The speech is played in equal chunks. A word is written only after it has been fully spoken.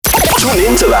Tune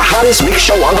in to the hottest mix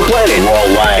show on the planet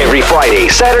worldwide every Friday,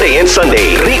 Saturday, and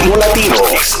Sunday. Ritmo Latino.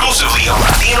 Exclusively on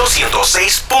Latino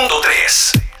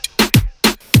 106.3.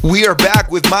 We are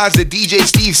back with más de DJ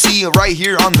Steve C right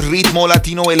here on Ritmo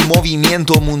Latino, el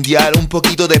movimiento mundial. Un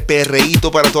poquito de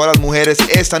perreíto para todas las mujeres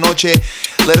esta noche.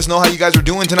 Let us know how you guys are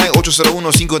doing tonight.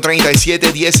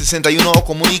 801-537-1061 o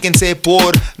comuníquense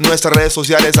por nuestras redes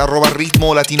sociales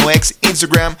 @Ritmo Latino X,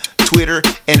 Instagram, Twitter,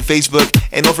 and Facebook.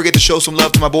 And don't forget to show some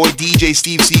love to my boy DJ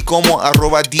Steve C como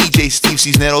 @DJ Steve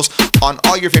Cisneros on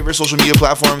all your favorite social media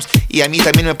platforms. Y a mí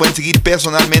también me pueden seguir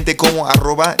personalmente como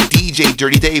 @DJ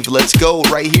Dirty Dave. Let's go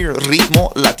right here,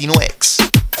 Ritmo Latino X.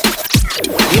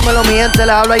 Dímelo mi gente,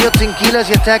 le habla Justin Quiles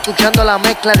y está escuchando la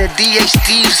mezcla de DJ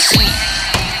Steve C.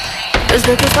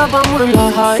 Desde que estábamos en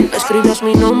la high, escribías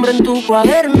mi nombre en tu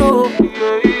cuaderno.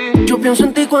 Yo pienso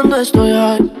en ti cuando estoy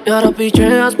high y ahora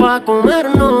picheas pa'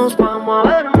 comernos. Vamos a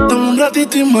vernos. Dame un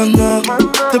ratito y manda.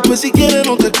 Después si quieres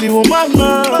no te escribo más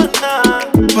nada.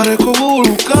 Parezco Google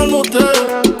buscándote.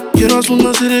 Quiero hacer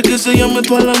una serie que se llame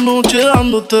toda la noche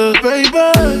dándote, baby.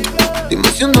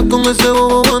 Dime si andas con ese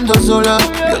bobo o andas sola.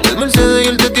 Yo en el Mercedes y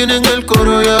él te tiene en el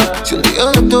coro ya. Si un día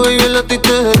de esto baby el a ti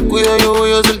te descuida, yo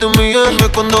voy a hacerte un millón. Dime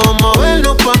cuando vamos a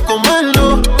vernos pa'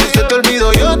 comerlo. Si se te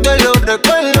olvidó yo te lo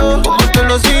recuerdo. Como te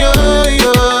lo hacía,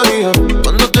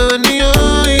 cuando te venía,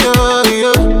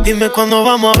 Dime cuándo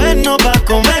vamos a vernos pa'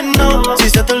 comernos. Si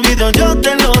se te olvidó yo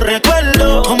te lo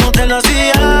recuerdo. Como te lo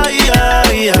hacía,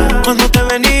 cuando te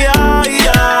venía, Te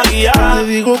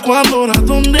digo cuándo, hora,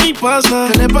 dónde y pasa.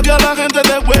 Que le pague a la gente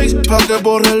de Waze pa' que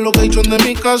borre el location de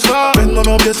mi casa. Vendo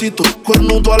noviecito,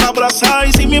 cuernudo a la brasa.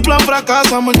 Y si mi plan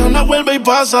fracasa, mañana vuelve y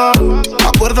pasa.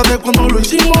 Acuérdate cuando lo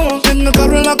hicimos. En el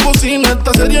carro en la cocina,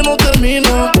 esta serie no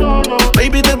termina.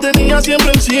 Baby, te tenía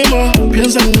siempre encima.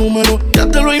 Piensa en un número, ya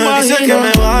te lo imaginas. Me dice que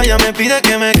me vaya, me pide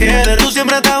que me quede. Tú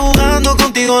siempre estás jugando,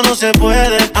 contigo no se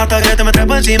puede. Hasta que te me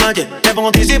trepo encima, te pongo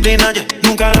disciplina,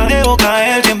 nunca la dejo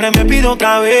caer, siempre me pido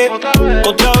otra vez.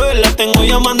 Otra vez la tengo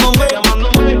llamándome.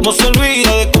 No se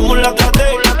olvida de cómo la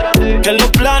traté. Que los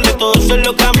planes todos se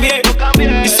los cambié.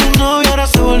 Y su novio ahora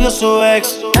se volvió su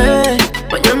ex.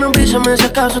 Mañana avísame si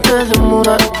acaso te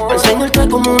demora. Enseñarte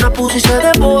como una pussy se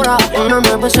devora. Una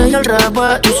nueva y al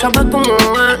revés. Tú sabes cómo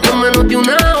es, no menos de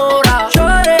una hora.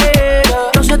 Lloré,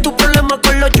 no sé tu problema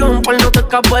con los jumpers. No te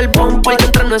escapó el bumper que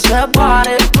entre no se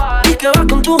pare. Y que vas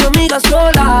con tus amigas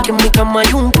solas. Que en mi cama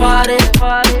hay un pare.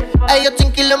 Ey, yo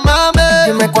tranquilo, mami.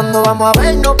 Dime cuándo vamos a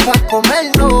vernos pa'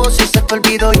 comernos. Si se te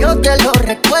olvidó yo te lo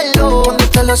recuerdo. Cuando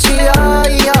te lo hacía,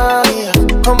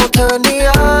 como te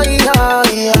venía,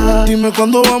 Dime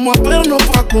cuándo vamos a vernos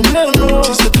pa' comernos.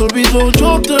 Si se te olvidó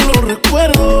yo te lo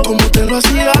recuerdo. Como te lo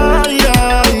hacía,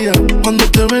 cuando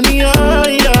te venía,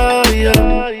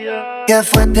 ¿Qué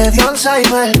fue? Te dio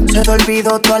Alzheimer. Se te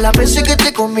olvidó todas las veces que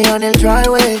te comía en el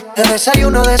driveway. De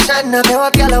desayuno de cena, te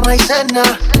batí a la maicena.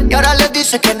 Y ahora les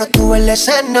dice que no estuve en la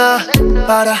escena.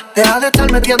 Deja de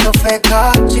estar metiendo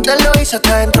feca. Si te lo hice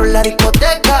hasta dentro en la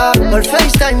discoteca. Por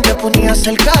FaceTime te ponías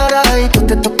el cara y tú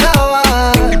te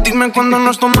tocabas. Dime cuando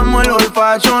nos tomamos el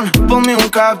olfachón. Ponme un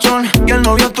caption y al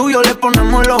novio tuyo le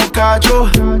ponemos los cachos.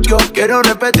 Yo quiero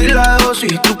repetir la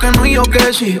dosis. Tú que no y yo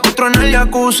que sí. Otro en el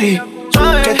jacuzzi.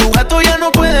 Sabes que tu gato ya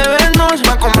no puede vernos.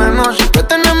 Va a comernos, que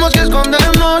tenemos que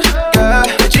escondernos.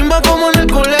 Te chimba como en el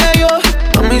colegio.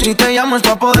 A mí si te llamo es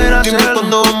pa' poder hacerlo. dime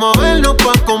cuando vamos a vernos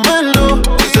pa' comerlo.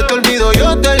 Si se te olvidó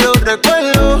yo te lo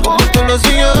recuerdo. Como te lo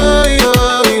hacía,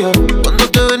 cuando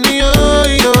te venía,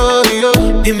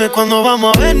 Dime cuándo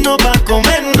vamos a vernos pa'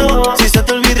 comernos. Si se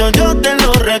te olvidó yo te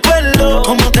lo recuerdo.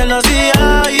 Como te lo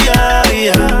hacía,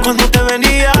 cuando te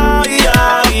venía,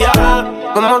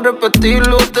 Vamos a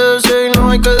repetirlo, te deseo y no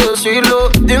hay que decirlo.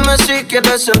 Dime si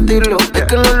quieres sentirlo. Es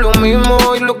que no es lo mismo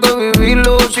hoy lo que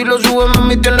vivirlo. Si lo subes,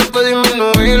 mami, tienes que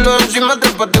disminuirlo. Encima te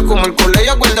parte como el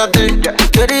colegio, acuérdate.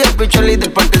 Quería picharle y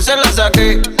del parte se la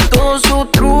saqué. Todos sus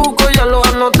trucos ya los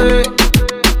anoté.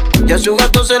 Ya su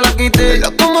gato se la quité.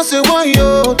 La cama se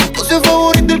guayó. Tu pose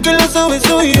favorita, el que la sabe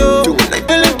soy yo. Yo un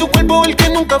iPad en tu cuerpo, el que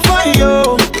nunca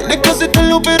falló. Tienes que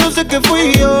aceptarlo, pero sé que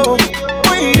fui yo.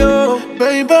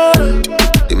 Baby,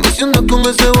 Dime si andas con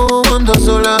ese bobo o andas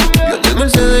sola. Yo en el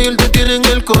Mercedes y él te tiene en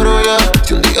el coro ya.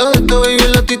 Si un día de esto baby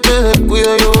él a ti te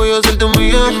descuida, yo voy a hacerte un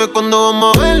millón. Dime cuándo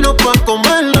vamos a vernos pa'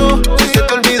 comerlo. Si se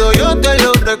te olvidó yo te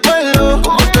lo recuerdo.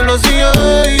 Como te lo hacía,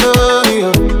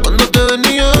 cuando te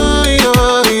venía,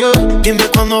 Dime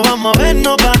cuándo vamos a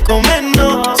vernos pa'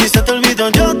 comernos. Si se te olvidó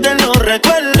yo te lo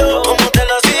recuerdo. Como te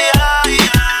lo hacía,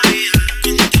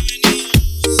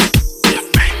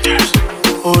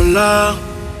 hola.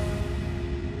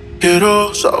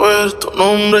 Quiero saber tu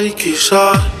nombre y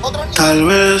quizás, tal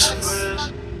vez,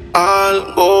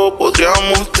 algo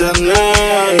podríamos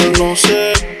tener. No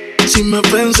sé si me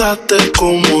pensaste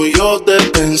como yo te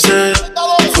pensé.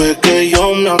 Fue que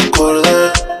yo me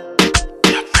acordé.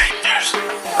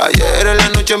 Ayer en la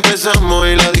noche empezamos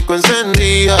y la disco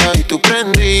encendía y tú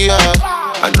prendías.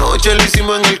 Anoche lo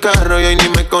hicimos en el carro y hoy ni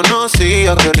me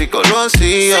conocía. Qué rico lo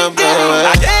hacía, bebé.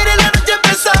 Ayer en la noche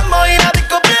empezamos y la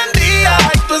disco prendía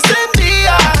y tú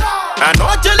encendías.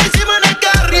 Anoche lo hicimos en el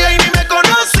carro y hoy ni me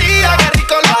conocía. Qué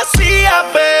rico lo hacía,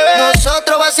 bebé.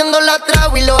 Nosotros va haciendo la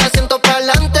trago y los asientos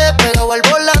pa'lante, pegado al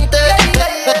volante.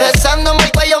 Besándome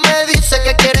el cuello me dice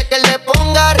que quiere que le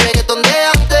ponga reggaetón de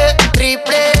antes.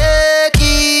 Triple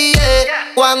X,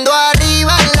 cuando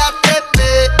arriba en la TP.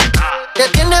 Te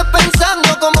tienes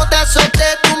pensando cómo te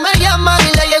azoté. Tú me llamas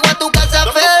y le llego a tu casa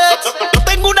FedEx. Yo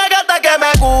tengo una gata que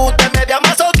me gusta, media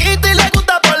masoquista y le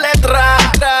gusta por letra.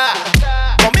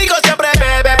 Conmigo siempre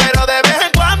bebe, pero de vez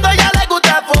en cuando ella le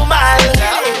gusta fumar.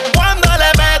 Cuando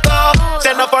le meto,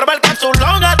 se nos forma el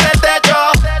capsulón hasta el techo.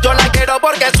 Yo la quiero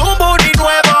porque es un booty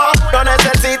nuevo. No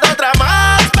necesito otra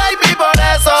más, baby, por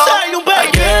eso soy un baby.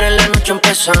 Ayer en la noche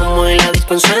empezamos y la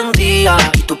disco encendía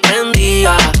y tú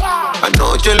prendías.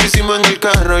 Anoche lo hicimos en el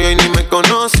carro y hoy ni me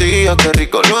conocía. Qué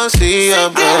rico lo hacía,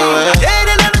 bebé. Ayer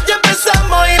en la noche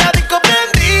empezamos y la disco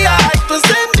prendía y tú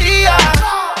encendías.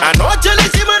 Anoche lo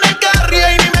hicimos en el carro y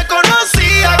hoy ni me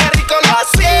conocía. Qué rico lo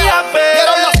hacía, bebé.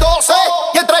 Dieron las 12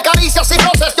 y entre caricias y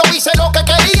roces yo hice lo que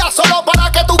quería solo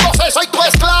para que tú goces. Soy tu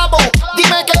esclavo,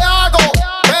 dime qué hago,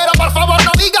 pero por favor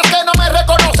no digas que no me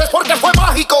reconoces porque fue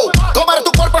mágico comer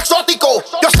tu cuerpo exótico.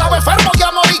 Yo estaba enfermo y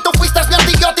a morir, tú fuiste mi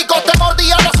antibiótico. Te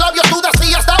mordía los labios, tú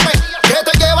decías dame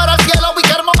que te llevará al cielo y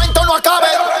que el momento no acabe.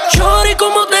 Shorty,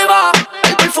 ¿cómo te va?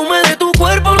 El perfume de tu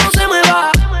cuerpo no se me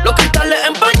va. Los cristales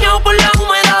empañados por la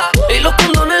humedad y los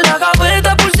condones en la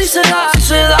gaveta por si se da. Si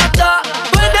se da, da.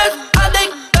 Tú eres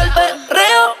adicta al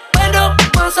perreo, pero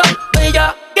más al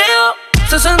bellaqueo.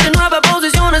 69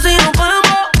 posiciones y nos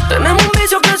vamos. Tenemos un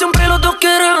vicio que siempre los dos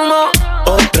queremos.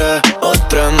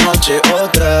 Otra noche,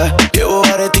 otra. Llevo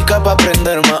aretica pa'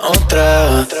 prender más.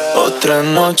 Otra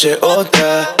noche,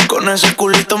 otra. Con ese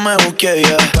culito me busqué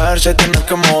ya. Parce, tiene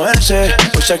que moverse.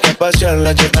 Hoy saqué a pasear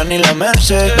la Jordan y la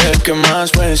Merced. ¿Qué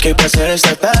más pues que hay que hacer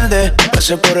esta tarde?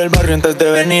 Pasé por el barrio antes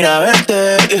de venir a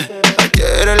verte.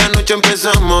 Ayer en la noche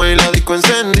empezamos y la disco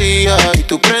encendía y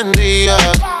tú prendías.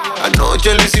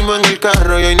 Anoche lo hicimos en el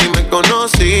carro y hoy ni me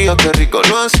conocía. Qué rico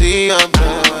lo hacía,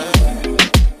 bebé.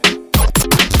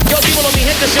 Yo dímelo mi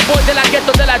gente, ese boy de la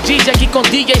ghetto de la Jeezy aquí con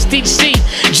DJ Steve C.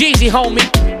 Jeezy, homie.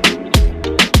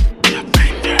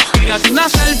 Tírate una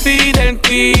selfie del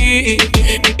ki.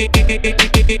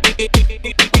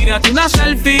 Tírate una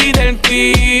selfie del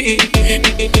ki.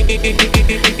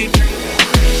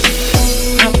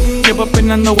 Llevo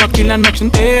penando aquí la noche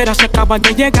entera. Se acaba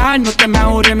de llegar, no te me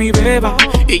ahorré mi beba.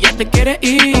 Y ya te quiere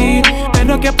ir,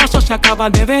 pero ¿qué pasó? Se acaba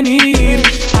de venir.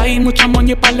 Hay mucha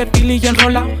moña y par de pili y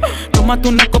enrola. Tómate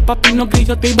una copa, pino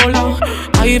grillo, te volado.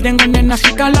 Ahí vengo nena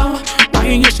así calado.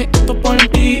 Ay, yo sé esto por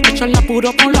ti, echarla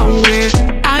puro con la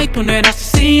web. Ay, tú no eras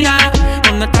asesina.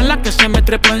 ¿Dónde está la que se me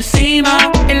trepó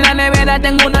encima? En la nevera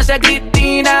tengo una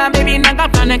secretina. Baby, no hagas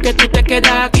planes que tú te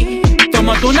quedas aquí.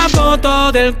 Tómate una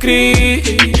foto del Cris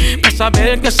para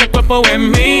saber que ese cuerpo es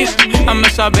mío. Hazme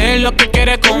saber lo que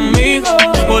quieres conmigo.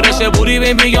 Por ese booty,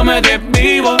 baby, yo me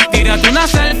desvivo. Tírate una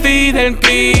selfie del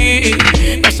Cris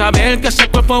para saber que ese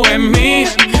cuerpo es mío.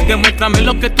 Demuéstrame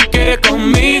lo que tú quieres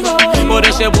conmigo. Por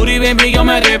ese booty, baby, yo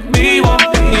me desvivo.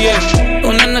 Yeah.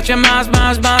 Una noche más,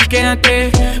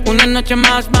 quédate. Una noche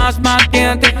más,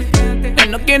 quédate.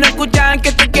 Él no quiere escuchar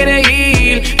que te quiere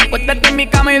ir. Acuéstate en mi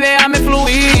cama y déjame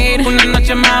fluir. Una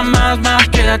noche más,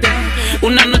 quédate.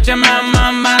 Una noche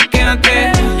más,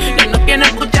 quédate. Él no quiere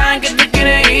escuchar que te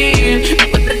quiere ir.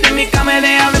 Acuéstate en mi cama y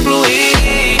déjame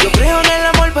fluir. Yo creo en el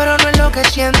amor, pero no es lo que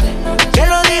siente. Que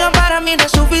lo digan para mí no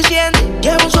es suficiente.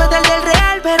 Llevo un suéter del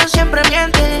real, pero siempre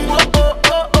miente.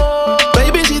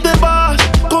 Baby, si te vas,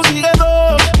 consigue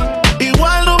dos.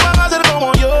 Igual no van a ser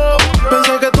como yo.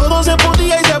 Pensé que todo se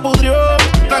podía y se pudrió.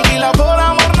 Tranquila, por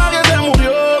amor nadie se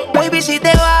murió. Baby, si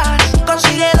te vas,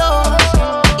 consigue dos.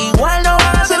 Igual no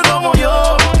van a ser como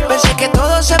yo. Pensé que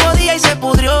todo se podía y se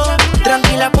pudrió.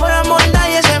 Tranquila, por amor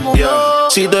nadie se murió.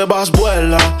 Si te vas,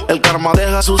 vuela. El karma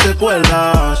deja sus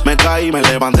secuelas. Me caí, me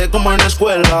levanté como en la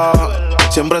escuela.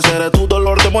 Siempre seré tu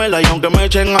dolor de muela. Y aunque me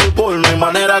echen alcohol, no hay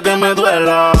manera que me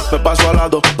duela. Me paso al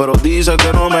lado, pero dice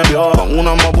que no me vio. Con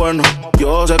una más buena,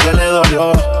 yo sé que le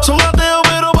dolió. Son ateos,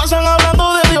 pero pasan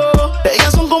hablando de Dios.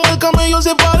 Ellas son como el camello,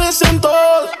 se parecen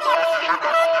todos.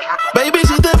 Baby,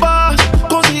 si te vas,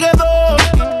 consigue dos.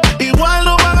 Igual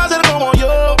no van a ser como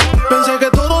yo. Pensé que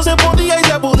todo se podía y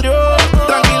se pudrió.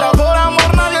 Tranquila,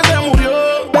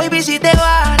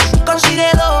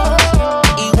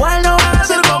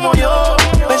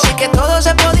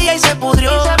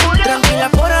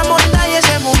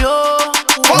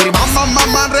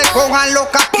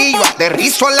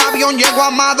 Aterrizo el avión, llego a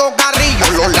Amado Carrillo.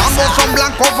 Los Lambos son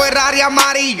blancos, Ferrari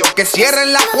amarillo. Que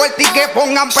cierren la puerta y que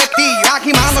pongan pestillo.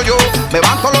 Agimando yo, me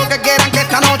van todo lo que quieran, que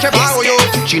esta noche pago yo.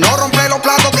 Si no rompe los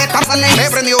platos que están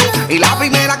se prendió. Y la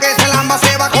primera que se lamba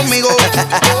se va conmigo.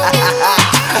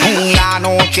 La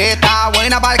noche está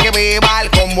buena para el que beba. El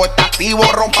combo está activo,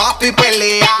 rompazo y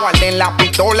pelea. Guarden la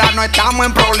pistola, no estamos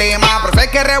en problema. Pero si hay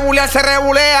que rebulear, se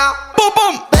rebulea. ¡Pum,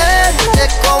 pum! Vente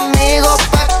conmigo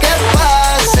pa' que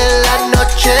pase la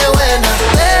noche buena.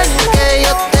 Ven que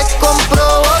yo te compro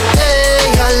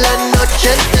botella la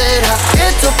noche entera.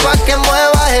 Esto pa' que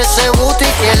muevas ese booty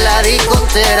que la disco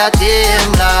entera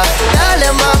tiembla.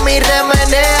 Dale mami,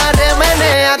 remenea,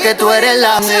 remenea, que tú eres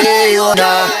la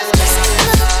millona.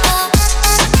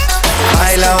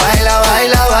 Baila, baila,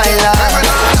 baila, baila.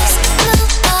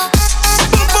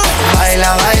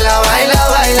 Baila, baila, baila,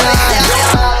 baila.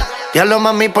 Diablo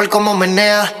mami por cómo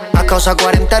menea. A causa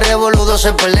 40 revoludos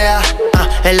se pelea.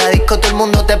 En la disco todo el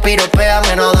mundo te piropea.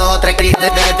 Menos 2 o 3 crisis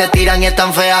que te tiran y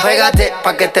están feas. Pégate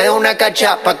pa' que te dé una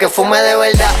cacha, pa' que fume de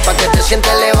verdad, pa' que te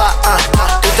sientes eleva.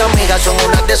 Tú y tu amiga son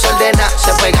unas desordenadas.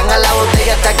 Se pegan a la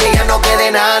botella hasta que ya no quede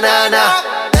nada, nada, nada.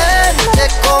 Vente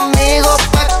conmigo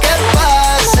pa' que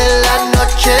pase la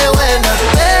noche buena.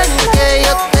 Ven que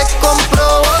yo te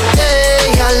compro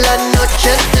botella la noche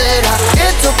entera.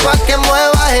 Esto pa' que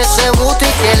muevas ese booty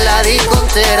que la disco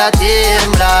entera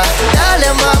tiembla.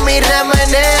 Dale mami,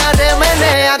 remenea,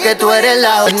 remenea, que tú eres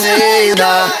la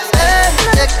bandida.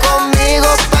 Vente conmigo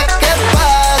pa' que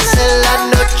pase la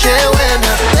noche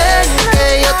buena. Ven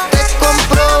que yo te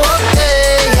compro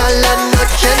botella la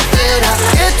noche entera.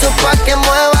 Esto pa' que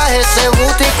muevas ese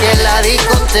booty que la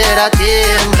disco entera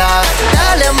tiembla.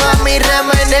 Dale mami,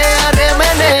 remenea,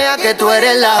 remenea, que tú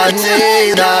eres la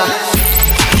bandida.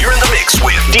 You're in the mix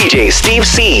with DJ Steve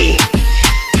C.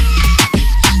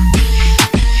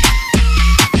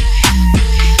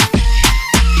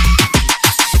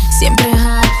 Siempre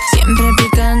hot, siempre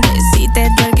picante. Si te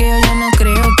toqueo yo no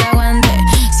creo que aguante.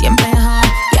 Siempre hot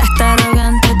y hasta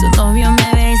arrogante. Tu novio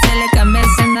me ve y se le cambia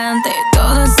el semblante.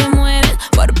 Todos se mueren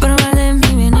por probar de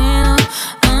mi veneno.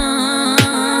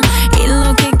 Y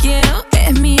lo que quiero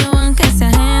es mío aunque sea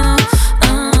ajeno.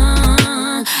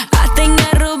 Hasta en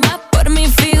Aruba por mi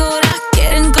figura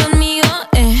quieren conmigo.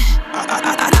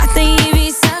 Hasta en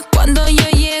Ibiza cuando yo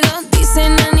llego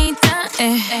dicen Anita.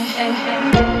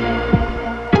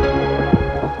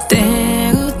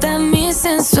 Te gusta mi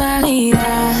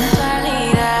sensualidad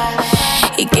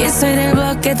y que soy del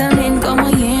bosque también como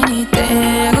Jenny.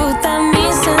 Te gusta mi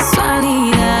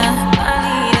sensualidad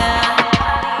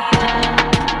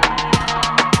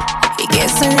y que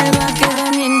soy del bosque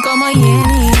también como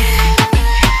Jenny.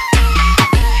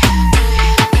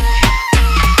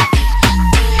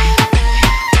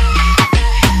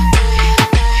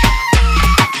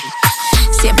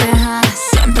 Siempre hot,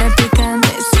 siempre picante.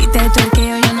 Si te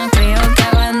toqueo yo no creo que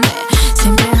aguante.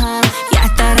 Siempre hot y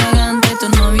hasta arrogante. Tu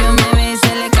novio me ve y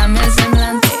se le cambia el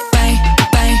semblante. Bye,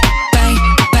 bye, bye,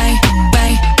 bye,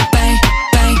 bye, bye,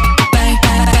 bye, bye,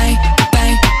 bye,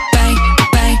 bye, bye,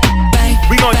 bye, bye.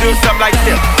 We gon' do something like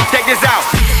this. Check this out.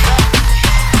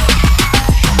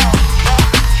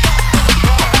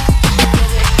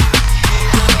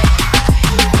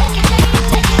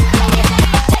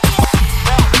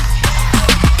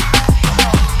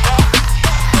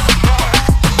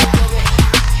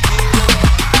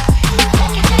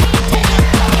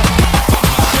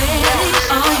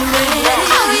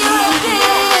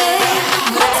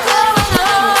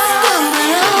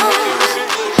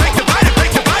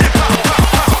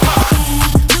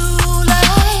 Tú la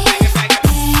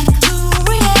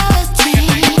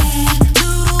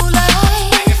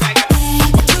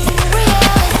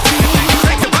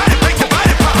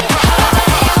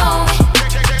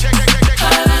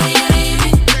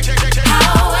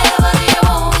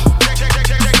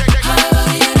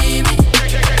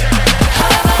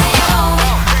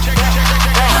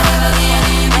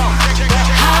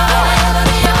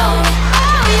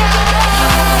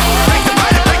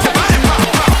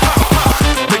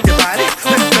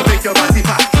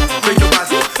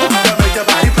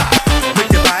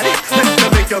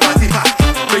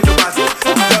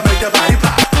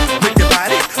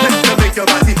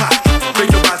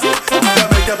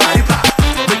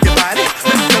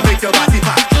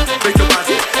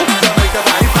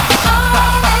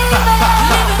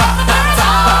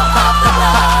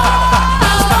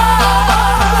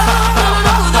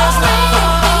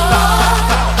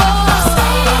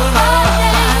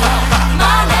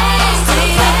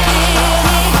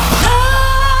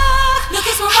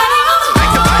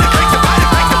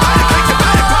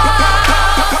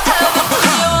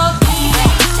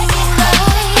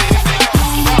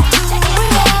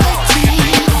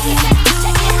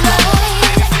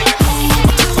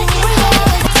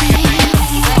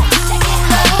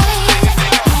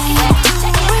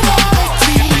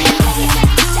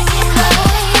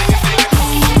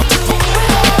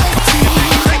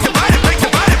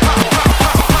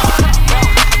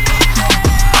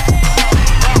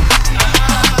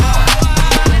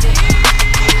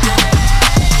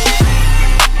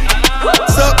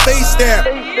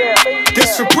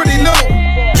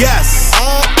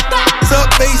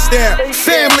bass there.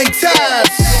 Family ties.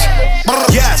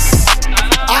 Yes.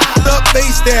 Up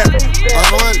bass there.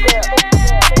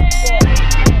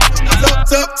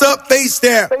 Up bass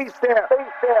there.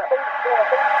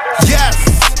 Yes.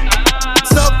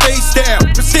 Up bass there.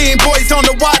 Seeing boys on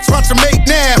the watch them make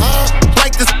now.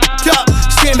 Like this up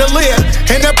chandelier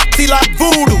and that like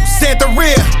voodoo,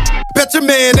 Santeria. Bet your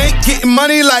man ain't getting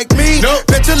money like me. Nope.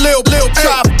 Bet your lil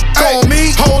chop on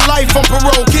me. Whole life on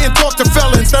parole, can't talk to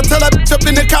felons. Now tell that bitch up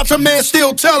in the couch, a man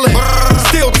still telling.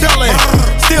 Still telling.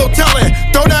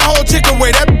 Throw that whole chick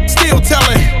away, that still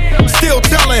telling.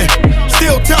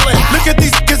 Look at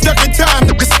these niggas ducking time,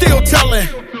 niggas still telling.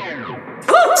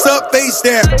 Sup bass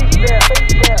there.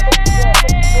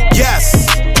 Yes.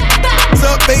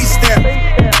 Sup bass there.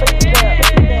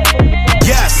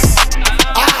 Yes.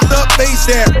 Sup bass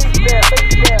there.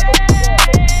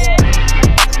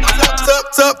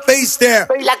 Sup bass there.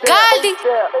 La Caldi.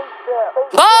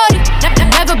 Party.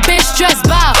 Never been stressed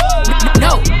by.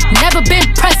 No, never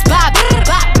been pressed by.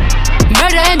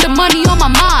 Murder and the money on my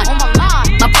mind.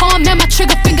 My palm and my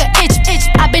trigger finger itch.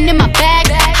 I've been in my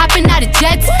bag, hopping out of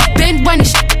jets. Been running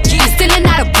and stealing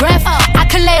out of breath. I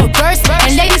can lay a verse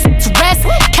and lay this to rest.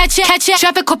 Catch it,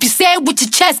 traffic, hope you say it with your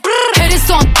chest. Hitters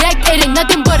on deck, it ain't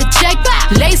nothing but a check.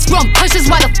 Lace from pushes,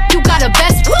 why the you got a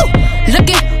vest? Woo!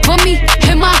 Looking for me,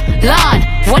 hit my line.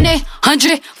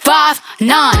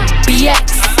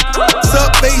 1-800-59-BX.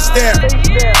 Sup bass there.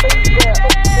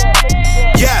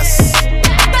 Yes.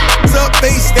 Sup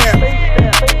bass there.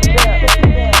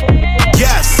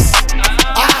 Yes.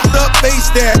 Sup bass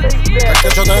there. Es que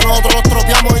yo de nosotros los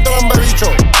tropeamos y te lo han bebicho.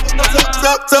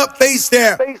 Sup bass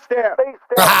there.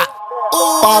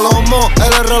 Palomo,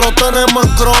 el reloj tenemos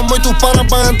en cromo y tus panas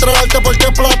van a entrarte porque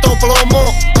es plato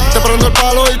plomo. Te prendo el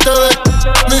palo y te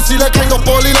ni si le caen los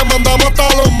polis les mandamos hasta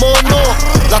los monos.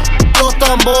 Los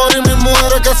tambores y mis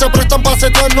mujeres que se prestan pa'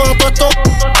 setearnos a todo esto.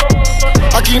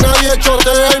 Aquí nadie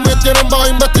chotea y me tienen bajo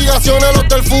investigaciones los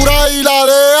del Fura y la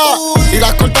DEA. Y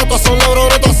las cortatas son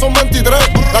lebronetas, son 23.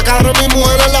 La cara de mi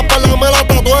mujer en la espalda me la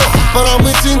tatué. Para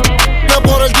mí sin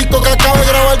por el disco que acabo de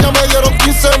grabar ya me dieron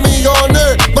 15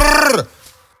 millones. Brrr.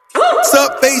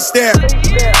 Sup bass there.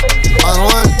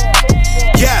 Manuel.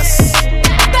 Yes.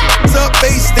 Sup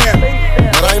bass there.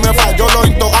 Mira ahí me falló lo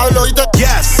intocable, ¿oíste?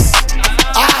 Yes.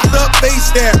 Sup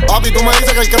bass there. Papi, tú me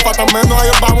dices que el que faltan menos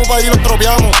ahí vamos para ahí los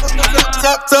tropeamos.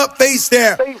 Sup bass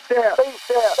there.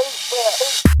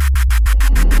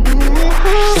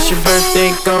 It's your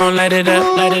birthday, gon' light it up,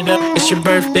 light it up. It's your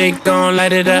birthday, gon'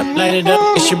 light it up, light it up.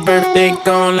 It's your birthday,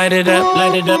 gon' light it up,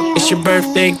 light it up. It's your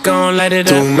birthday, gon' light it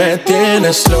up. Tú me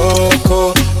tienes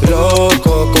loco,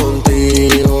 loco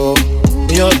contigo.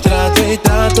 Yo trato y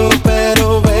trato,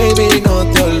 pero baby no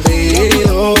te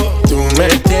olvido. Tú me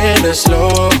tienes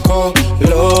loco,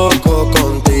 loco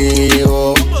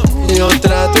contigo. Yo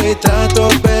trato y trato,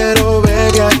 pero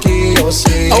baby aquí yo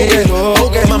sigo.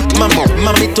 Okay.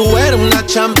 Mami, tú eres una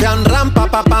champion, rampa,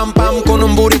 pa, pam, pam, con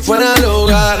un booty fuera del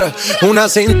hogar. Una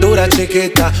cintura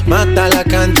chiquita, mata la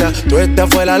cancha, tú estás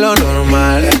fuera lo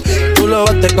normal. Tú lo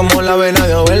bates como la vena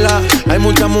de abuela. Hay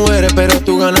muchas mujeres, pero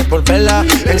tú ganas por verla.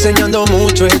 Enseñando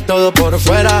mucho y todo por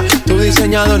fuera. Tu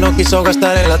diseñador no quiso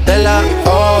gastar en la tela.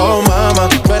 Oh, mama,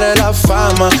 tú eres la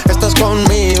fama. Estás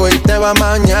conmigo y te va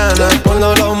mañana.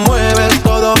 Cuando lo mueves,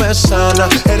 todo me sana.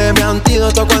 Eres mi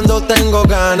antídoto cuando tengo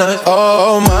ganas.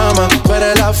 Oh, mama, tú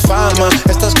eres la fama.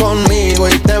 Estás conmigo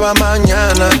y te va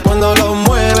mañana. Cuando lo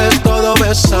mueves, todo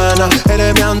me sana.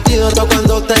 Eres mi antídoto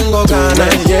cuando tengo ganas. Tú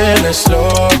me tienes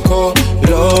loco,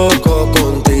 loco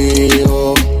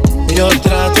contigo. Yo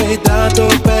trato y trato,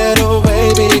 pero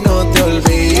baby no te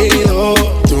olvido.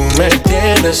 Tú me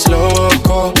tienes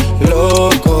loco,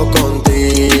 loco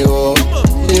contigo.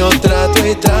 Yo trato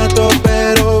y trato,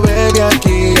 pero baby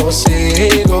aquí yo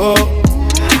sigo.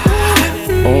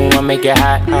 Oh, I make it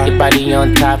hot, your body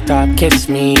on top, kiss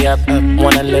me up,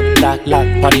 wanna lip lock,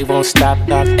 party won't stop,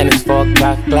 and it's 4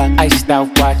 o'clock, iced out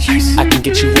watch, I can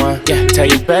get you one, yeah. Tell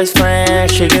your best friend,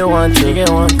 she get one too,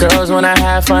 girls when I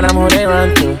have fun, I'm who they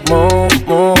run to, move,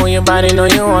 your body know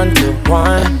you want to,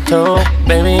 1, 2,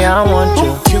 baby I want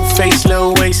you, cute face,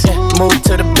 little waist, move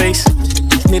to the base,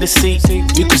 need a seat,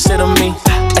 you can sit on me,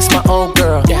 that's my old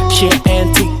girl, yeah, she an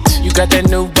antique. You got that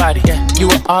new body, yeah.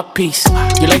 You an art piece.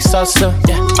 You like salsa,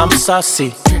 yeah. I'm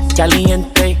saucy.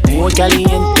 Caliente, muy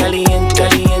caliente, caliente,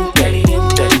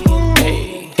 caliente,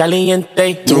 caliente,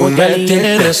 caliente. Tú me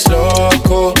tienes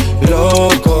loco,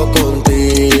 loco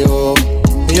contigo.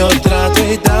 Yo trato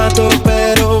y trato,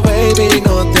 pero baby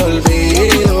no te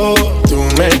olvido. Tú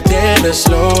me tienes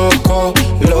loco,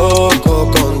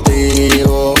 loco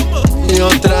contigo. Yo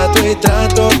trato y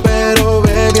trato, pero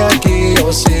baby aquí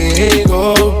yo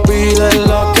sigo.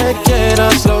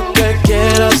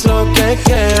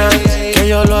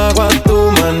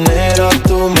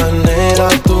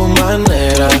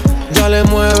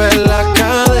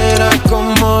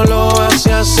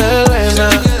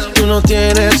 no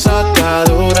tienes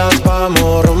ataduras,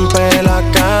 vamos, rompe la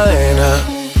cadena.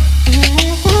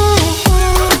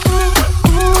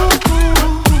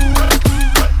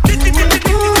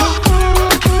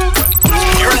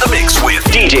 You're in the mix with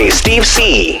DJ Steve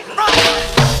C.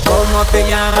 ¿Cómo te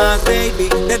llamas, baby?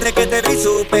 Desde que te vi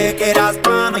supe que eras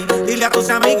pa' mí. Dile a tus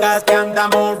amigas que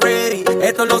andamos ready.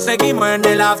 Esto lo seguimos en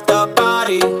el after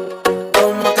party.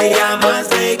 ¿Cómo te llamas,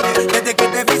 baby? Desde que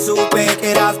te vi supe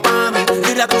que eras pa' mí.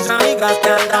 Dile a tus amigas que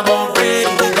andamos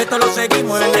ready. Esto lo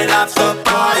seguimos en el after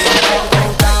party.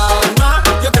 Con calma,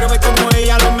 yo quiero ver cómo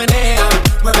ella lo menea.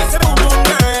 Mueve ese boom boom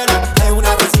girl. Es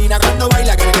una vecina cuando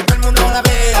baila, quiere que todo el mundo la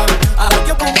vea. I like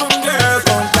your boom boom girl.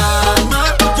 Con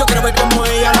calma, yo quiero ver cómo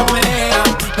ella lo menea.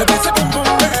 Mueve ese boom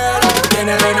boom girl.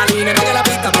 Tiene adrenalina, no te la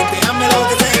pista, planteame lo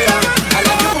que sea. I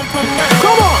like your boom boom girl.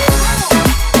 Come on.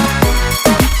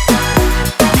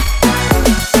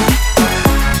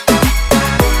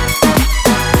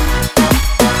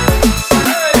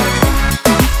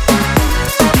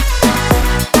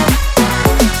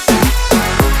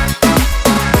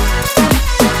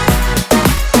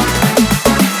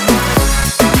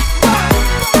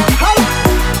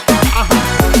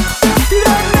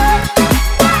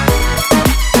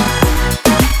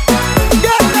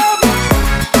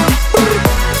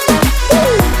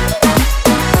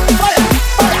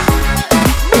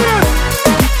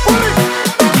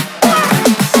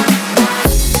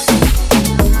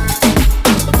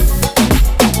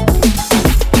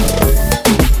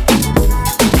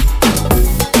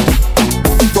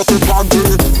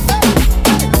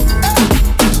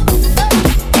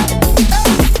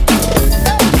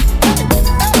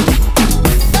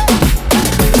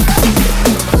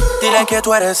 Que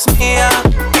tú eres mía,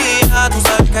 mía, tú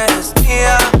sabes que eres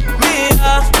mía,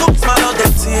 mía, tú misma lo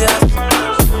decías,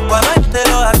 cuando yo te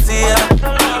lo hacía.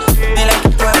 Dile que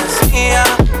tú eres mía,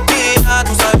 mía,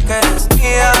 tú sabes que eres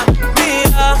mía,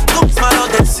 mía, tú misma lo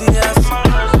decías,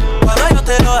 cuando yo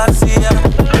te lo hacía.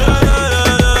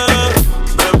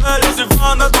 Bebé, yo soy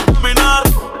fan de tu caminar,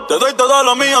 te doy todo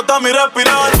lo mío hasta mi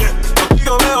respirar.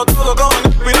 Contigo veo todo como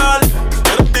en espiral,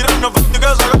 quieres tirarnos frente y que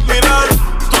se haga mirar.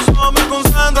 Tus ojos me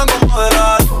concentran como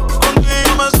modelar,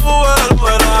 contigo me sube el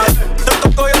overall. Te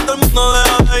toco y hasta el mundo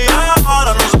deja de llegar.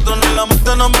 A nosotros ni la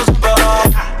mente nos va a separar.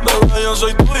 Bebé, yo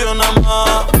soy tuyo nada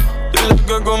más. Dile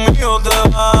que conmigo te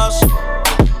vas,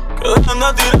 que dejen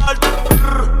de tirarte,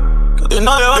 que a ti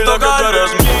nadie va a tocar. Dile que tú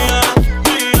eres mía,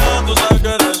 mía, tú sabes que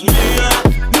eres mía,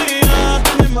 mía,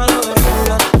 tú misma lo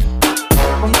decías,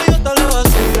 cuando yo te lo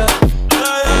hacía.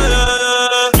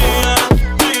 Mía,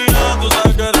 mía, tú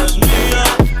sabes que eres mía,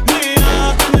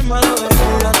 mía, tú misma lo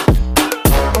decías,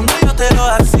 cuando yo te lo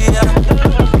hacía.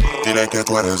 Dile que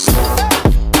tú eres.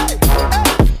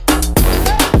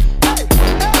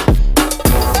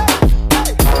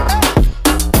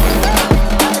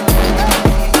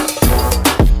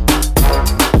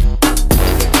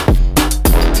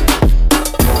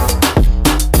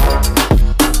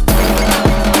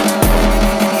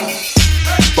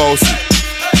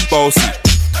 Bossy,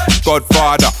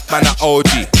 Godfather, man a OG,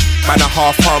 man a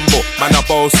half humble, man a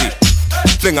bossy.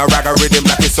 Fling a rag a rhythm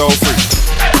like it's all free.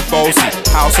 Bossy,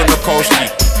 house on the coast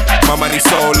G. My money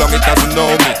so long it doesn't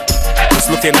know me. Just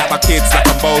looking at my kids like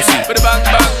I'm bossy. Bang,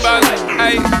 bang, bang,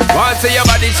 hey. Want to see your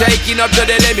body shaking up to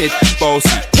the limit. Bossy,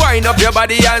 wind up your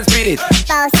body and spin it.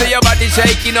 See your body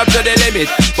shaking up to the limit.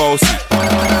 Bossy,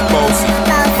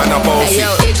 man a bossy. Hey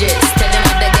yo, Idris, tell them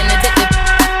what they're gonna take it.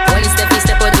 One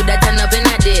step or do that turn up in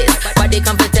a this. Body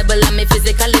comfortable and me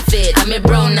physically fit. I'm a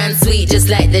brown and sweet just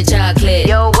like the chocolate.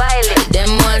 Yo, Wiley,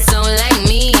 them ones sound like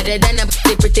me. Other than a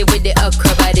pretty with the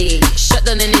okra body. Shut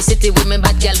down in the city with me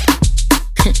bad girl.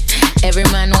 Every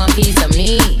man want piece of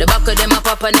me. The back of them a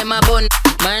pop and them a bun.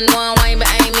 Man want wine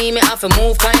behind me have to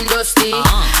move kind dusty.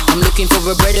 I'm looking for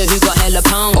a brother who got hella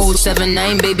pounds.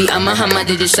 079 baby, I'm a hammer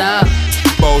to the shop.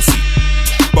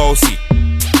 Bossy,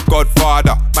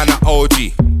 Godfather, man a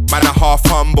OG, man a half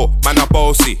humble, man a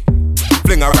bossy.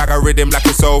 Fling a rag a rhythm like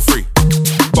it's all free.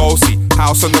 Bossy,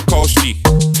 house on the coast G.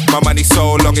 My money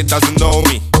so long it doesn't know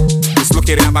me. Just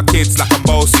looking at my kids like I'm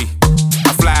bossy.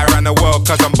 I fly around the world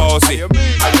cause I'm bossy.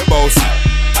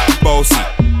 Bossy,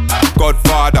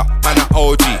 Godfather, man a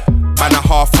OG, man a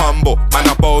half humble, man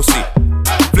a bossy.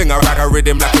 Fling a rag a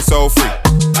rhythm like it's all free.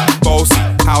 Bossy,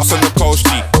 house on the coast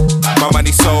G. My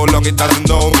money so long it doesn't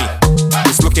know me.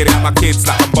 Just looking at my kids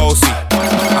like I'm bossy.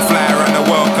 I fly around the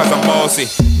world cause I'm bossy.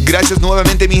 Gracias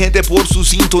nuevamente mi gente por su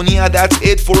sintonía. That's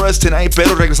it for us tonight.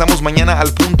 Pero regresamos mañana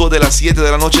al punto de las 7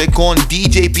 de la noche con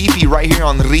DJ Pipi right here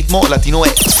on Ritmo Latino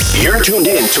X. You're tuned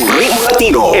in to Ritmo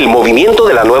Latino, el movimiento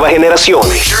de la nueva generación.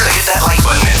 Make sure to hit that like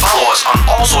button. Follow us on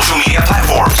all social media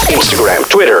platforms. Instagram,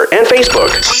 Twitter, and Facebook.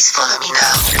 Please follow me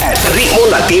now. At Ritmo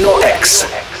Latino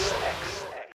X.